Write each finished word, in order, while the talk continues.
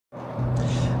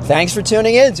Thanks for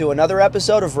tuning in to another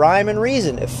episode of Rhyme and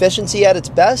Reason, efficiency at its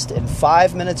best in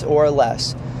 5 minutes or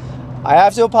less. I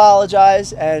have to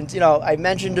apologize, and I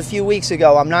mentioned a few weeks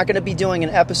ago I'm not going to be doing an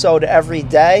episode every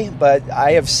day, but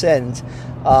I have sinned.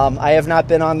 I have not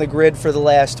been on the grid for the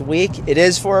last week. It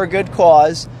is for a good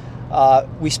cause.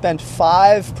 We spent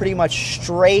 5 pretty much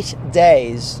straight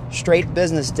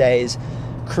business days,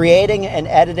 creating and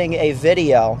editing a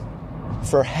video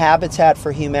for Habitat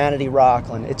for Humanity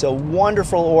Rockland. It's a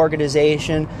wonderful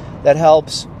organization that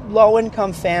helps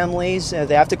low-income families.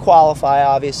 They have to qualify,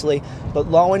 obviously,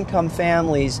 but low-income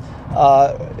families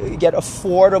get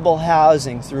affordable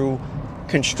housing through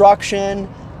construction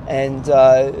and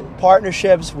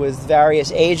partnerships with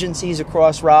various agencies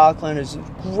across Rockland. It's a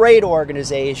great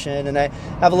organization, and I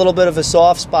have a little bit of a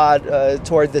soft spot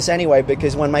toward this anyway,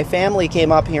 because when my family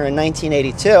came up here in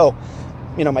 1982,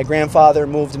 my grandfather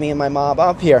moved me and my mom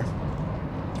up here.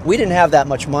 We didn't have that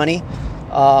much money.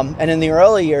 And in the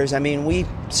early years, we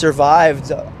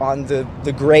survived on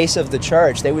the grace of the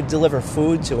church. They would deliver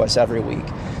food to us every week.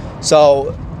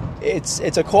 So it's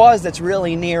a cause that's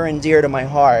really near and dear to my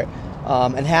heart.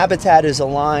 And Habitat is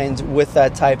aligned with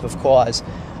that type of cause.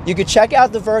 You could check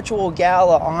out the virtual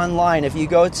gala online. If you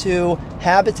go to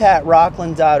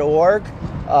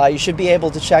habitatrockland.org, you should be able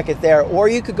to check it there. Or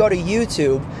you could go to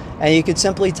YouTube and you could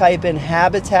simply type in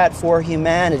Habitat for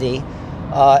Humanity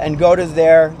and go to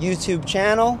their YouTube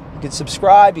channel. You could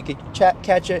subscribe, you could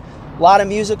catch it. A lot of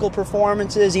musical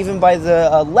performances, even by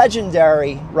the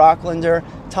legendary Rocklander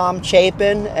Tom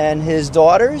Chapin and his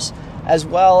daughters, as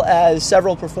well as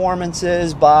several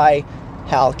performances by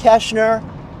Hal Keshner,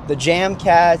 the Jam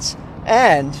Cats,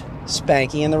 and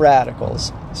Spanky and the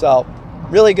Radicals. So,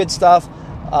 really good stuff.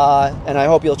 And I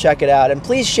hope you'll check it out. And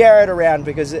please share it around,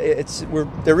 because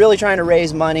they're really trying to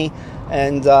raise money,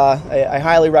 and I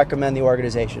highly recommend the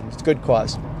organization. It's a good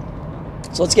cause.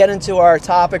 So let's get into our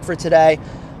topic for today.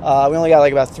 We only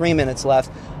got about 3 minutes left.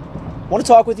 I want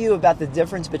to talk with you about the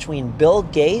difference between Bill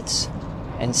Gates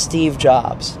and Steve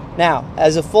Jobs. Now,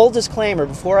 as a full disclaimer,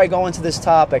 before I go into this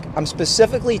topic, I'm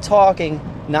specifically talking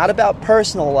not about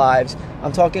personal lives,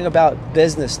 I'm talking about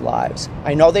business lives.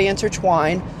 I know they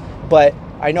intertwine, but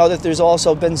I know that there's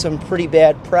also been some pretty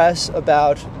bad press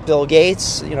about Bill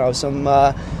Gates, some,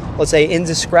 let's say,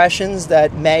 indiscretions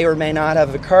that may or may not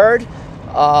have occurred.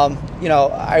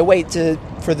 I wait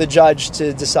for the judge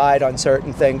to decide on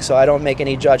certain things, so I don't make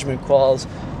any judgment calls.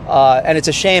 And it's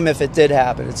a shame if it did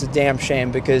happen. It's a damn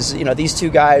shame, because, these two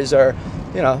guys are,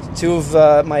 two of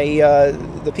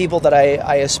the people that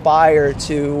I aspire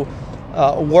to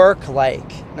work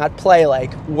like, not play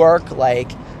like, work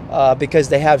like, because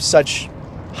they have such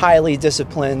highly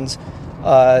disciplined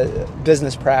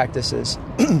business practices.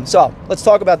 So let's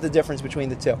talk about the difference between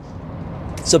the two.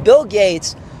 So Bill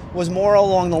Gates was more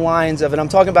along the lines of, and I'm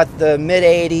talking about the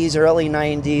mid-'80s, early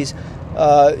 '90s,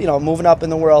 moving up in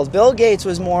the world. Bill Gates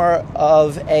was more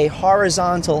of a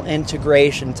horizontal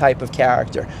integration type of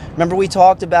character. Remember, we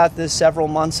talked about this several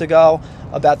months ago,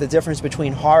 about the difference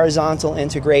between horizontal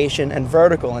integration and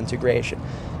vertical integration.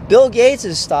 Bill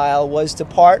Gates' style was to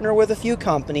partner with a few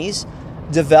companies,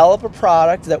 develop a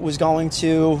product that was going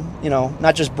to,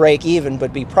 not just break even,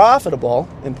 but be profitable,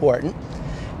 important,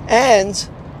 and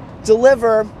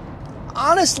deliver,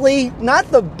 honestly, not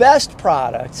the best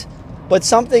product, but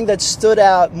something that stood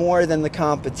out more than the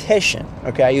competition.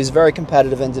 Okay, he was a very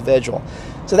competitive individual.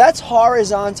 So that's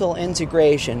horizontal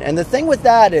integration. And the thing with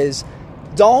that is,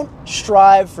 don't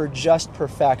strive for just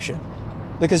perfection,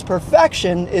 because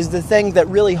perfection is the thing that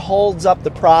really holds up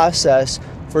the process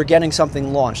for getting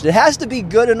something launched. It has to be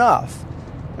good enough.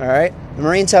 All right, the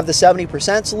Marines have the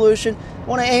 70% solution. I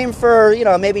want to aim for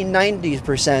maybe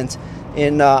 90%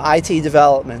 in IT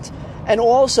development. And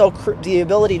also the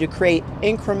ability to create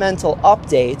incremental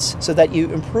updates so that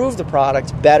you improve the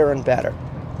product better and better.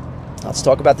 Let's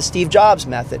talk about the Steve Jobs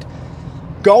method.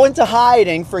 Go into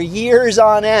hiding for years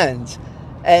on end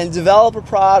and develop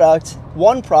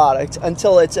one product,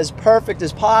 until it's as perfect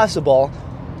as possible.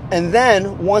 And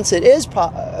then, once it is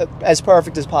as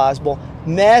perfect as possible,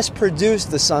 mass produce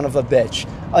the son of a bitch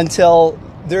until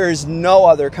there's no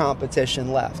other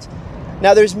competition left.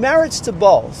 Now, there's merits to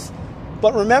both.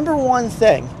 But remember one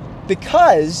thing,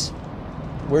 because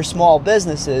we're small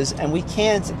businesses and we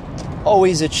can't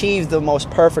always achieve the most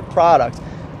perfect product,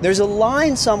 there's a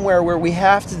line somewhere where we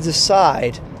have to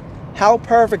decide how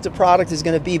perfect a product is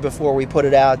going to be before we put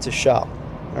it out to show.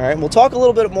 All right, and we'll talk a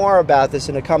little bit more about this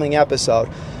in a coming episode.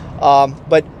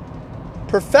 But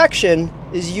perfection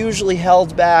is usually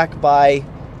held back by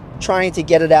trying to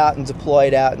get it out and deploy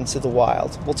it out into the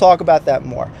wild. We'll talk about that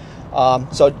more.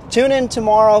 So tune in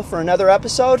tomorrow for another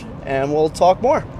episode, and we'll talk more.